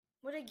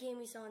What a game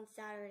we saw on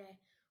Saturday.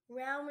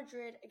 Real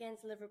Madrid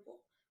against Liverpool.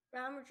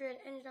 Real Madrid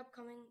ended up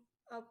coming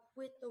up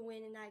with the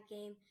win in that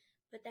game,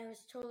 but that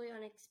was totally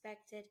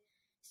unexpected.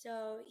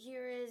 So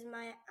here is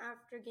my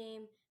after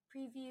game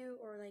preview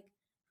or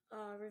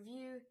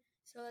review.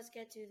 So let's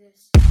get to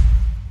this.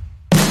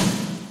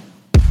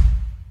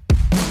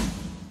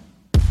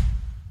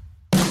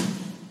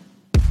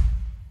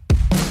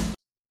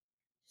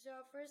 So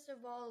first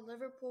of all,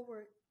 Liverpool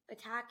were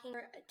attacking,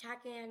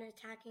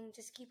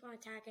 just keep on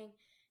attacking,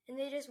 and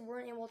they just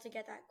weren't able to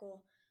get that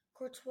goal.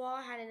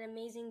 Courtois had an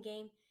amazing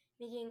game,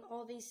 making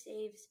all these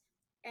saves,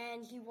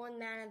 and he won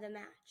man of the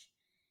match.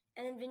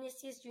 And then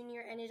Vinicius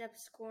Jr. ended up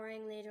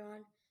scoring later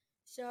on.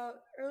 So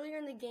earlier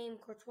in the game,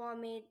 Courtois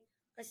made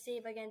a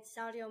save against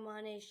Sadio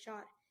Mane's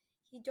shot.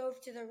 He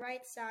dove to the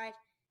right side,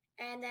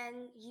 and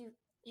then he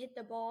hit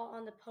the ball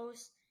on the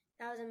post.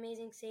 That was an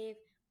amazing save.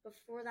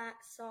 Before that,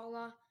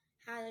 Salah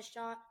had a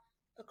shot,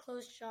 a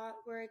close shot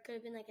where it could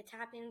have been like a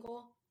tap-in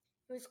goal.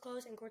 It was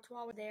close, and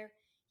Courtois was there.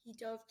 He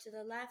dove to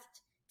the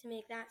left to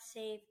make that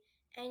save,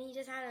 and he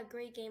just had a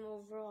great game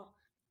overall.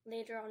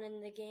 Later on in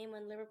the game,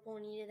 when Liverpool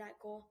needed that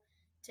goal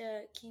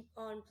to keep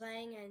on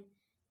playing and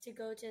to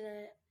go to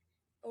the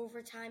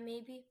overtime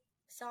maybe,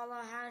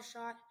 Salah had a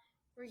shot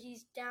where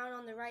he's down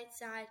on the right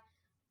side,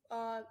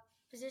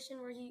 position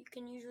where he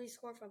can usually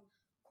score from.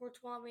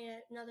 Courtois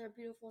made another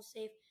beautiful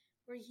save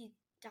where he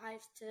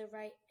dives to the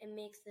right and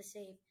makes the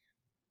save.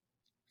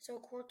 So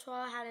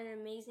Courtois had an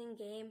amazing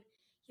game.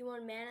 He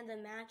won man of the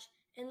match,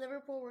 and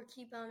Liverpool were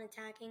keep on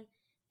attacking.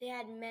 They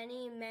had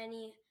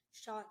many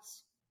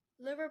shots.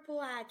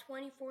 Liverpool had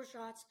 24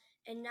 shots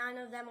and 9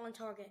 of them on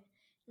target.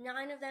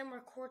 9 of them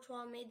where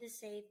Courtois made the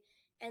save,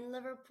 and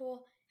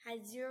Liverpool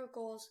had 0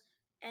 goals,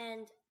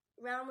 and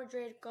Real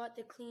Madrid got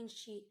the clean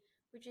sheet,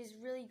 which is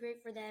really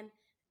great for them.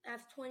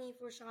 Have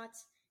 24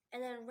 shots,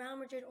 and then Real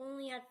Madrid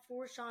only had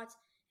 4 shots,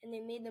 and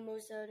they made the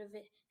most out of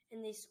it,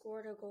 and they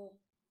scored a goal.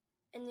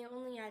 And they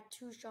only had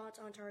 2 shots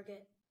on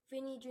target.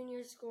 Vinny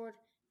Jr. scored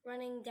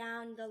running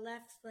down the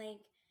left flank,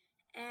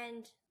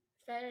 and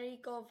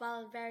Federico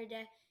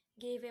Valverde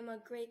gave him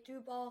a great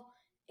through ball.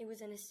 It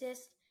was an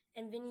assist,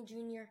 and Vinny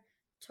Jr.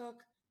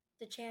 took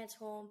the chance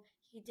home.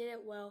 He did it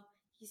well.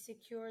 He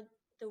secured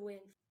the win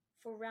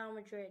for Real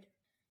Madrid.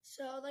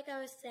 So, like I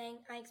was saying,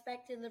 I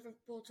expected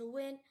Liverpool to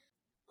win.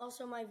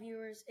 Also, my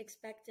viewers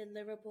expected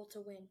Liverpool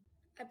to win.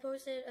 I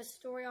posted a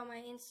story on my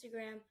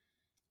Instagram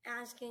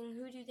asking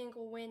who do you think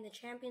will win the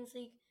Champions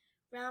League,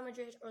 Real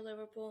Madrid or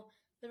Liverpool.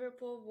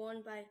 Liverpool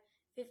won by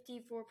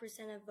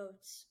 54% of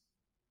votes.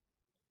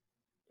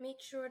 Make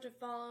sure to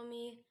follow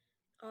me,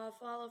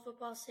 follow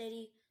Football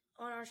City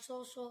on our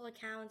social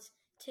accounts,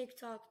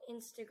 TikTok,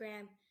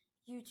 Instagram,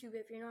 YouTube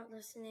if you're not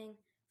listening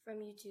from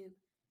YouTube.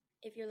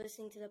 If you're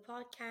listening to the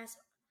podcast,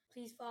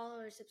 please follow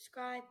or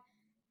subscribe.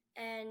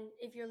 And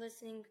if you're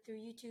listening through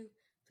YouTube,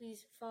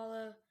 please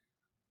follow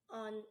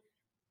on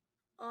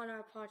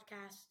our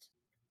podcast.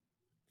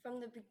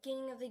 From the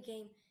beginning of the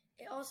game,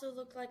 it also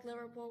looked like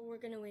Liverpool were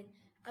going to win.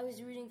 I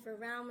was rooting for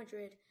Real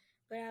Madrid,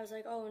 but I was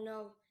like, oh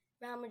no,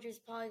 Real Madrid's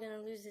probably going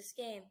to lose this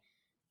game.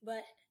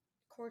 But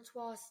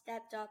Courtois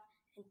stepped up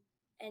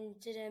and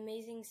did an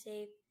amazing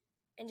save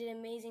and did an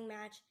amazing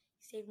match.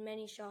 He saved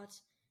many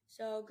shots.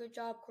 So good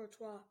job,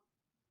 Courtois.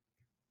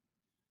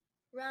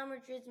 Real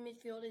Madrid's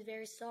midfield is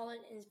very solid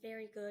and is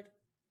very good.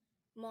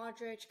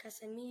 Modric,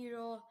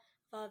 Casemiro,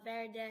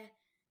 Valverde.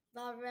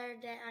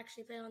 Valverde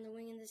actually played on the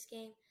wing in this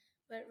game,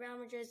 but Real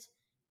Madrid's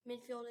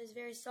midfield is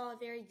very solid,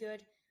 very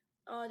good.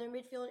 Their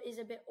midfield is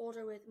a bit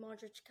older with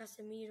Modric,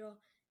 Casemiro,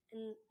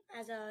 and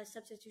as a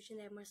substitution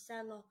they have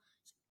Marcelo,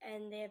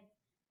 and they have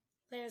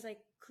players like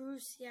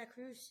Cruz.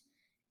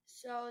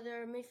 So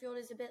their midfield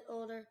is a bit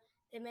older.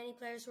 They have many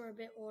players who are a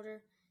bit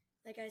older.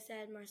 Like I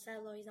said,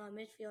 Marcelo, he's not a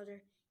midfielder.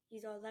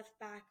 He's a left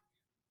back.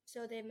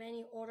 So they have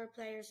many older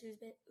players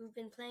who've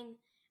been playing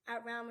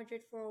at Real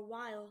Madrid for a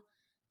while,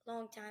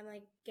 long time,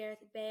 like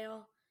Gareth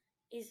Bale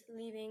is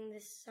leaving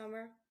this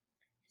summer.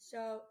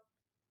 So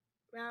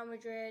Real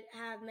Madrid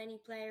have many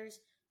players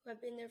who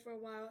have been there for a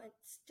while and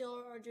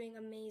still are doing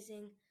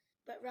amazing.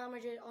 But Real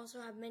Madrid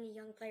also have many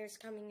young players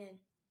coming in,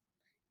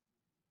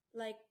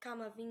 like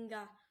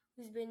Camavinga,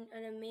 who's been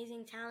an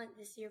amazing talent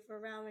this year for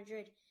Real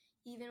Madrid.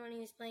 Even when he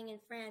was playing in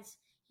France,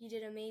 he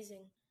did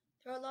amazing.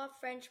 There are a lot of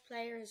French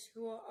players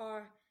who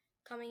are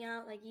coming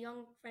out, like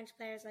young French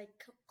players like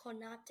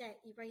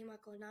Ibrahima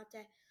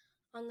Konate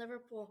on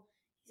Liverpool.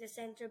 He's a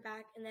center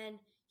back, and then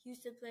he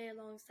used to play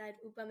alongside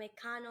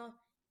Upamecano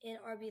in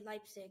RB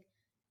Leipzig.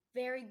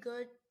 Very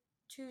good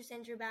 2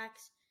 center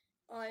backs.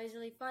 It was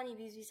really funny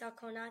because we saw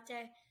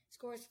Konate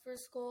score his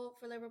first goal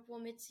for Liverpool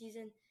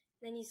mid-season.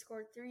 Then he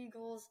scored 3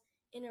 goals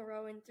in a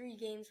row in 3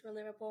 games for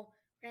Liverpool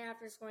right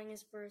after scoring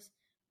his first.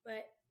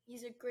 But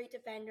he's a great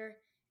defender,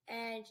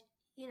 and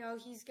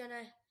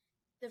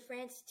the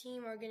France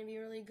team are going to be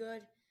really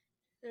good.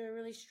 They're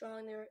really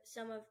strong. They're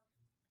some of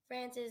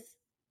France's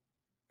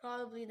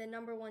probably the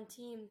number 1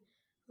 team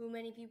who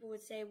many people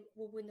would say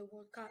will win the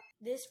World Cup.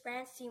 This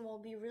France team will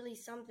be really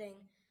something.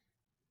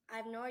 I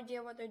have no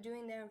idea what they're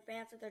doing there in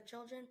France with their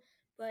children,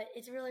 but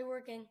it's really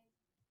working.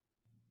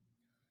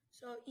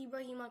 So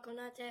Ibrahima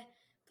Konate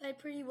played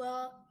pretty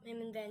well.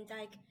 Him and Van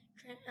Dijk,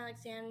 Trent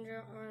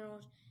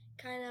Alexander-Arnold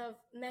kind of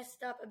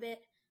messed up a bit.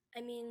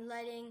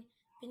 Letting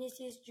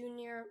Vinicius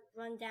Jr.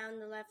 run down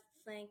the left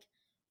flank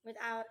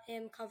without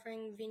him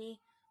covering Vinny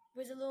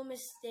was a little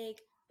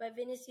mistake, but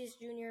Vinicius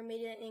Jr.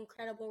 made an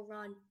incredible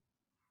run.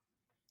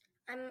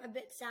 I'm a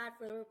bit sad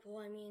for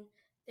Liverpool.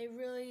 They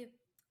really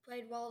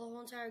played well the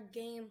whole entire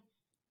game.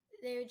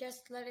 They were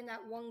just let in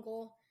that one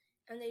goal,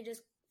 and they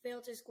just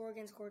failed to score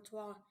against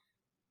Courtois.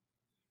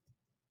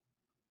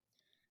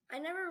 I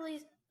never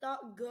really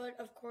thought good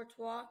of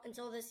Courtois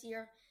until this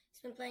year.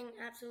 He's been playing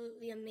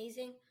absolutely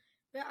amazing,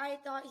 but I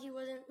thought he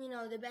wasn't,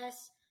 the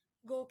best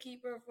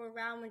goalkeeper for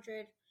Real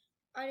Madrid.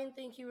 I didn't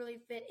think he really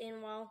fit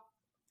in well.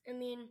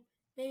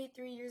 Maybe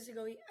 3 years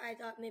ago, I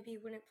thought maybe he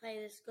wouldn't play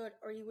this good,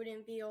 or he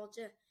wouldn't be able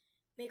to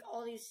make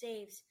all these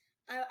saves.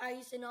 I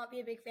used to not be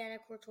a big fan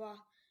of Courtois,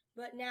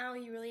 but now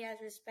he really has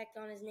respect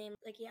on his name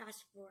like he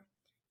asked for.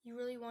 He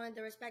really wanted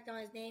the respect on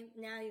his name,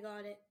 now he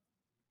got it.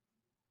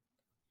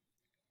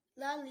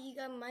 La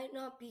Liga might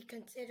not be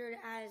considered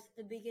as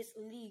the biggest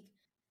league,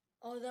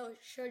 although it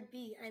should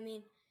be.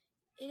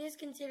 It is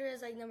considered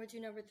as like number 2,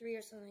 number 3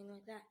 or something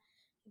like that.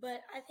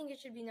 But I think it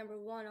should be number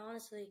 1,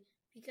 honestly,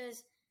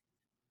 because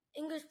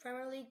English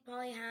Premier League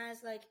probably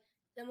has like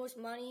the most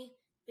money,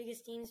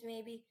 biggest teams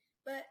maybe,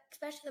 but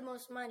especially the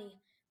most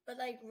money. But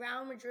like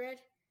Real Madrid,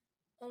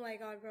 oh my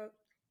God, bro,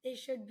 they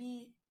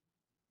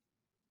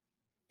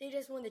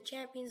just won the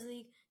Champions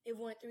League. They've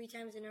won it 3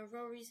 times in a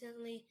row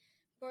recently.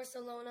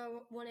 Barcelona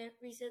won it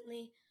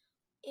recently.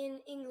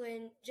 In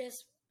England,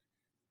 just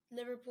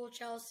Liverpool,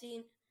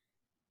 Chelsea,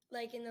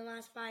 like in the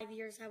last 5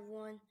 years, have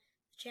won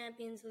the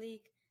Champions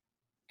League.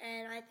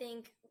 And I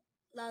think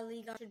La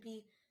Liga should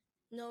be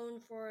known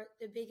for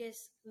the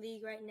biggest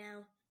league right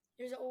now.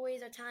 There's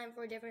always a time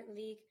for a different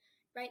league.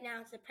 Right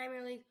now it's the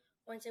Premier League.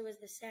 Once it was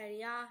the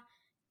Serie A.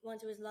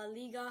 Once it was La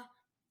Liga.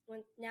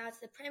 Now it's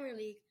the Premier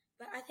League.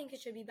 But I think it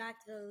should be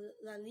back to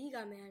La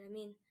Liga,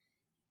 man.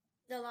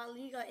 The La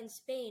Liga in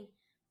Spain.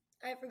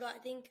 I forgot.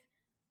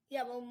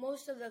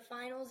 Most of the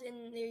finals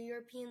in the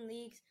European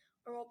leagues,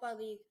 Europa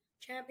League,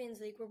 Champions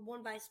League were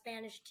won by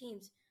Spanish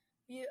teams.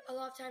 A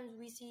lot of times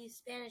we see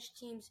Spanish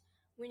teams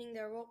winning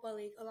the Europa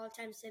League. A lot of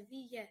times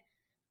Sevilla,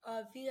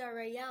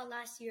 Villarreal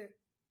last year.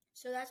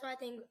 So that's why I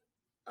think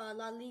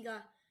La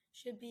Liga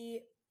should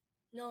be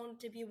known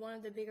to be one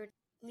of the bigger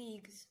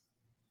leagues.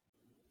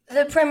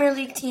 The Premier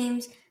League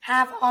teams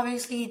have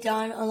obviously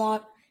done a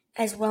lot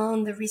as well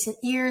in the recent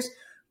years.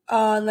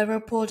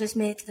 Liverpool just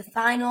made it to the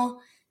final,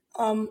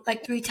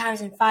 like 3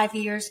 times in 5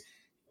 years.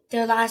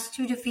 Their last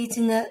 2 defeats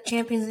in the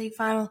Champions League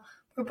final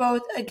were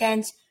both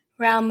against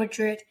Real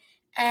Madrid,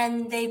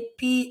 and they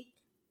beat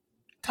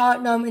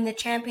Tottenham in the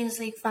Champions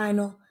League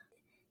final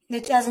in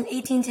the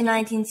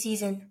 2018-19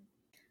 season.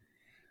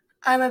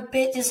 I'm a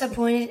bit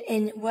disappointed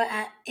in what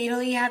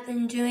Italy have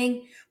been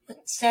doing,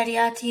 what Serie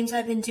A teams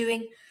have been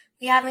doing.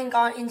 We haven't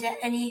gone into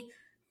any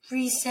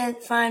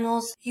recent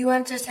finals.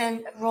 Juventus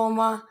and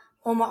Roma,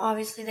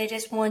 obviously, they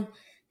just won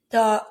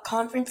the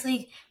Conference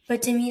League,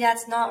 but to me,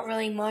 that's not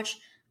really much.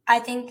 I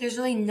think there's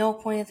really no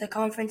point of the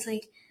Conference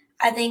League.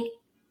 I think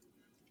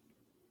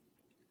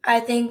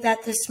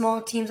that the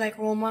small teams like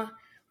Roma,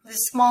 the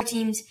small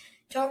teams,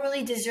 don't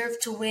really deserve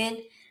to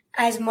win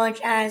as much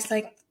as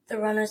like the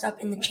runners-up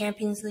in the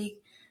Champions League.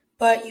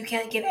 But you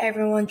can't give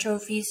everyone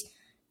trophies,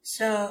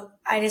 so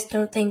I just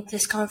don't think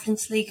this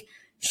Conference League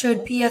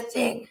should be a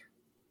thing.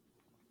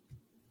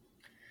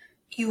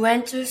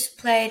 Juventus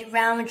played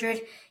Real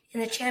Madrid in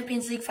the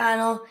Champions League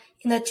final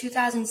in the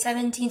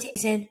 2017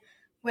 season,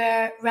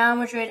 where Real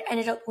Madrid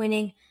ended up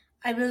winning.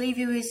 I believe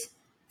it was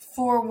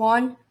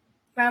 4-1.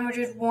 Real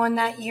Madrid won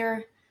that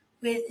year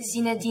with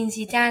Zinedine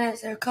Zidane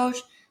as their coach.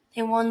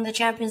 They won the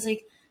Champions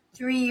League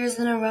 3 years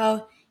in a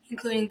row,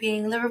 including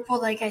beating Liverpool,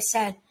 like I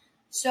said.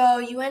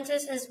 So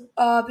Juventus has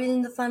been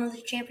in the final of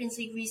the Champions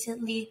League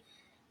recently,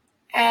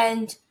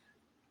 and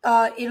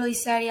Italy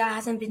Serie A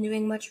hasn't been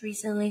doing much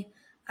recently.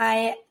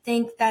 I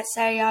think that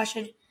Serie A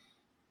should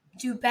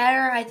do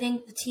better. I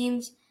think the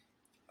teams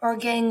are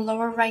getting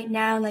lower right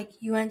now, like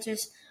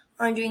Juventus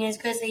aren't doing as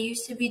good as they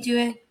used to be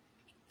doing.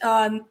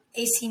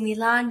 AC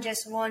Milan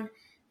just won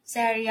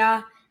Serie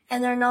A,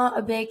 and they're not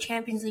a big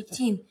Champions League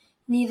team.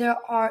 Neither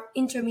are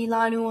Inter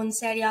Milan, who won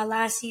Serie A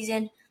last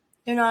season.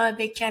 They're not a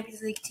big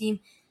Champions League team.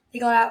 They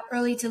got out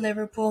early to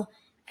Liverpool,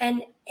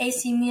 and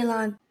AC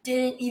Milan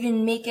didn't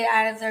even make it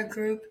out of their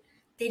group.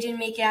 They didn't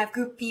make it out of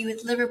Group B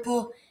with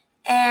Liverpool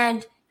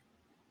and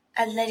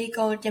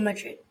Atletico de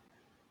Madrid.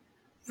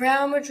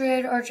 Real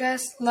Madrid are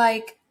just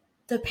like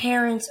the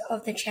parents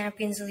of the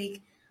Champions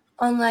League.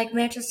 Unlike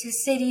Manchester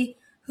City,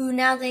 who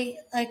now they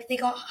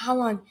got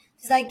Haaland.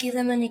 Does that give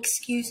them an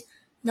excuse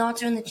not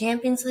to win the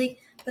Champions League?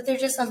 But they're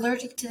just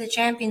allergic to the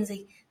Champions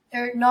League.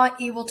 They're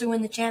not able to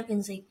win the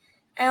Champions League.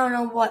 I don't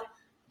know what.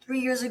 3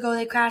 years ago,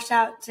 they crashed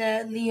out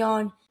to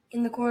Lyon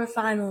in the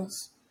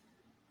quarterfinals.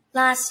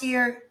 Last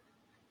year,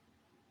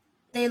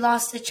 they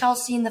lost to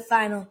Chelsea in the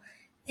final.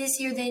 This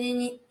year, they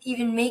didn't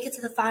even make it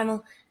to the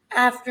final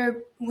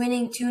After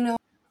winning 2-0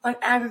 on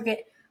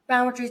aggregate,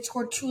 Real Madrid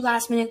scored 2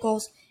 last-minute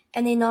goals,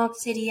 and they knocked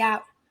City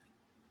out.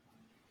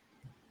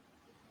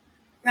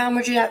 Real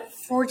Madrid had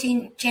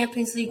 14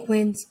 Champions League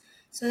wins.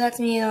 So that's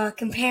me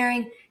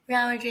comparing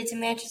Real Madrid to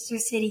Manchester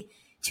City,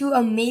 two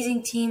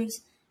amazing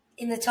teams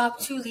in the top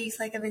 2 leagues,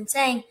 like I've been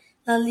saying,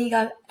 La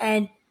Liga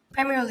and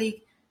Premier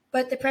League.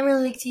 But the Premier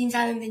League teams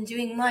haven't been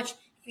doing much.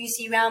 If you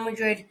see Real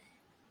Madrid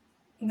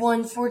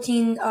won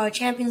 14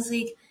 Champions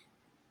League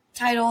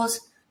titles,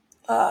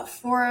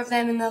 4 of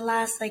them in the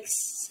last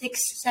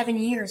 6-7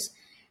 years.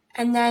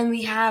 And then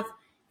we have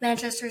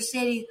Manchester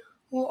City,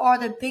 who are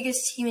the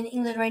biggest team in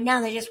England right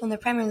now. They just won the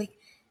Premier League,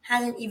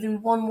 hasn't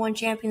even won one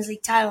Champions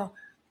League title.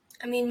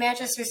 I mean,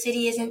 Manchester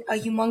City isn't a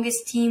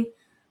humongous team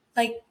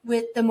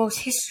with the most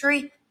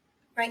history.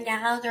 Right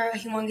now, they're a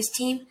humongous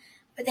team,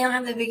 but they don't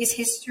have the biggest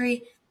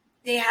history.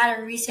 They had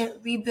a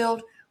recent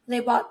rebuild. They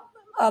bought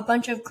a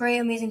bunch of great,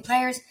 amazing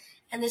players,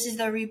 and this is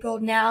the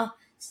rebuild now.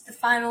 It's the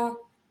final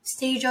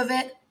stage of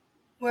it,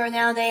 where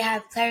now they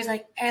have players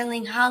like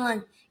Erling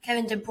Haaland,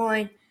 Kevin De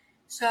Bruyne.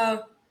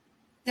 So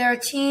they're a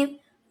team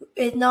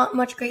with not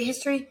much great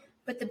history,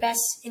 but the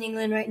best in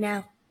England right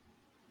now.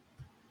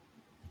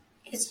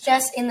 It's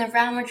just in the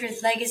Real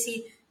Madrid's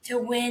legacy to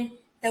win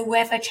the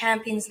UEFA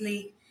Champions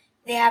League.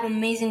 They have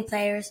amazing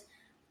players.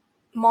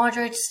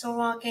 Modric still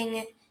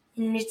rocking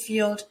in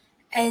midfield,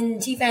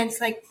 and defense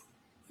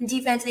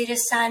they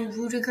just signed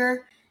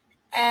Rudiger,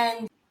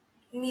 and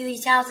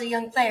Militao's a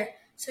young player.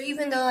 So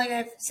even though, like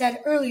I've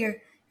said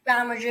earlier,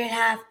 Real Madrid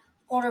have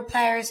older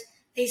players,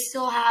 they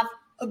still have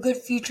a good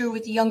future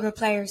with the younger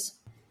players.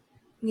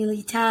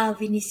 Militao,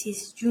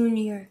 Vinicius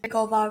Jr.,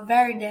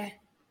 Valverde.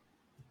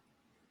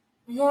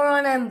 More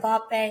on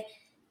Mbappe.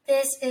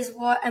 This is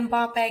what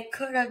Mbappe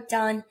could have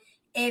done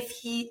if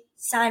he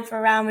signed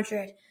for Real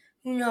Madrid.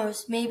 Who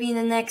knows? Maybe in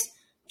the next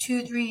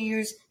 2-3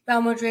 years,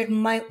 Real Madrid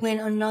might win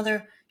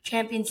another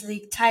Champions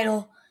League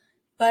title.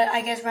 But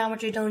I guess Real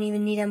Madrid don't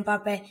even need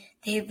Mbappe.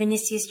 They have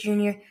Vinicius Jr.,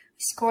 who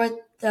scored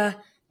the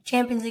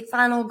Champions League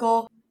final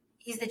goal.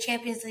 He's the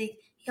Champions League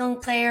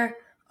young player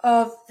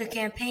of the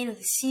campaign of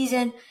the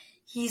season.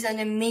 He's an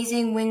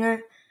amazing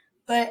winger.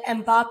 But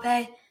Mbappe,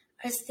 I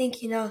just think,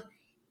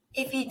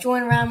 if he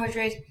joined Real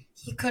Madrid,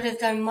 he could have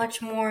done much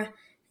more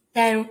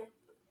than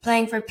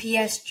playing for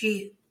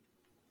PSG.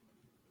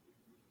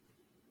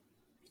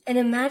 And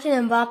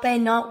imagine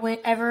Mbappe not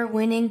ever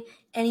winning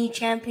any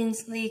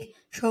Champions League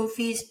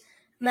trophies.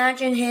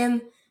 Imagine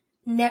him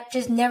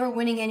just never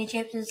winning any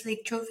Champions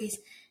League trophies.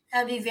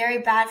 That would be very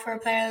bad for a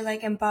player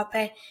like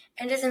Mbappe.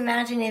 And just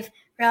imagine if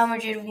Real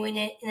Madrid win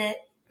it in the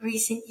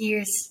recent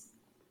years.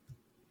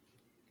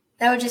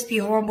 That would just be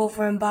horrible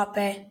for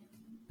Mbappe.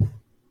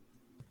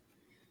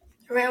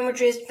 Real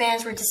Madrid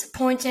fans were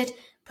disappointed,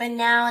 but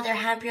now they're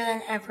happier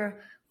than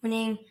ever,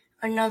 winning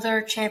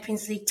another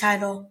Champions League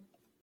title.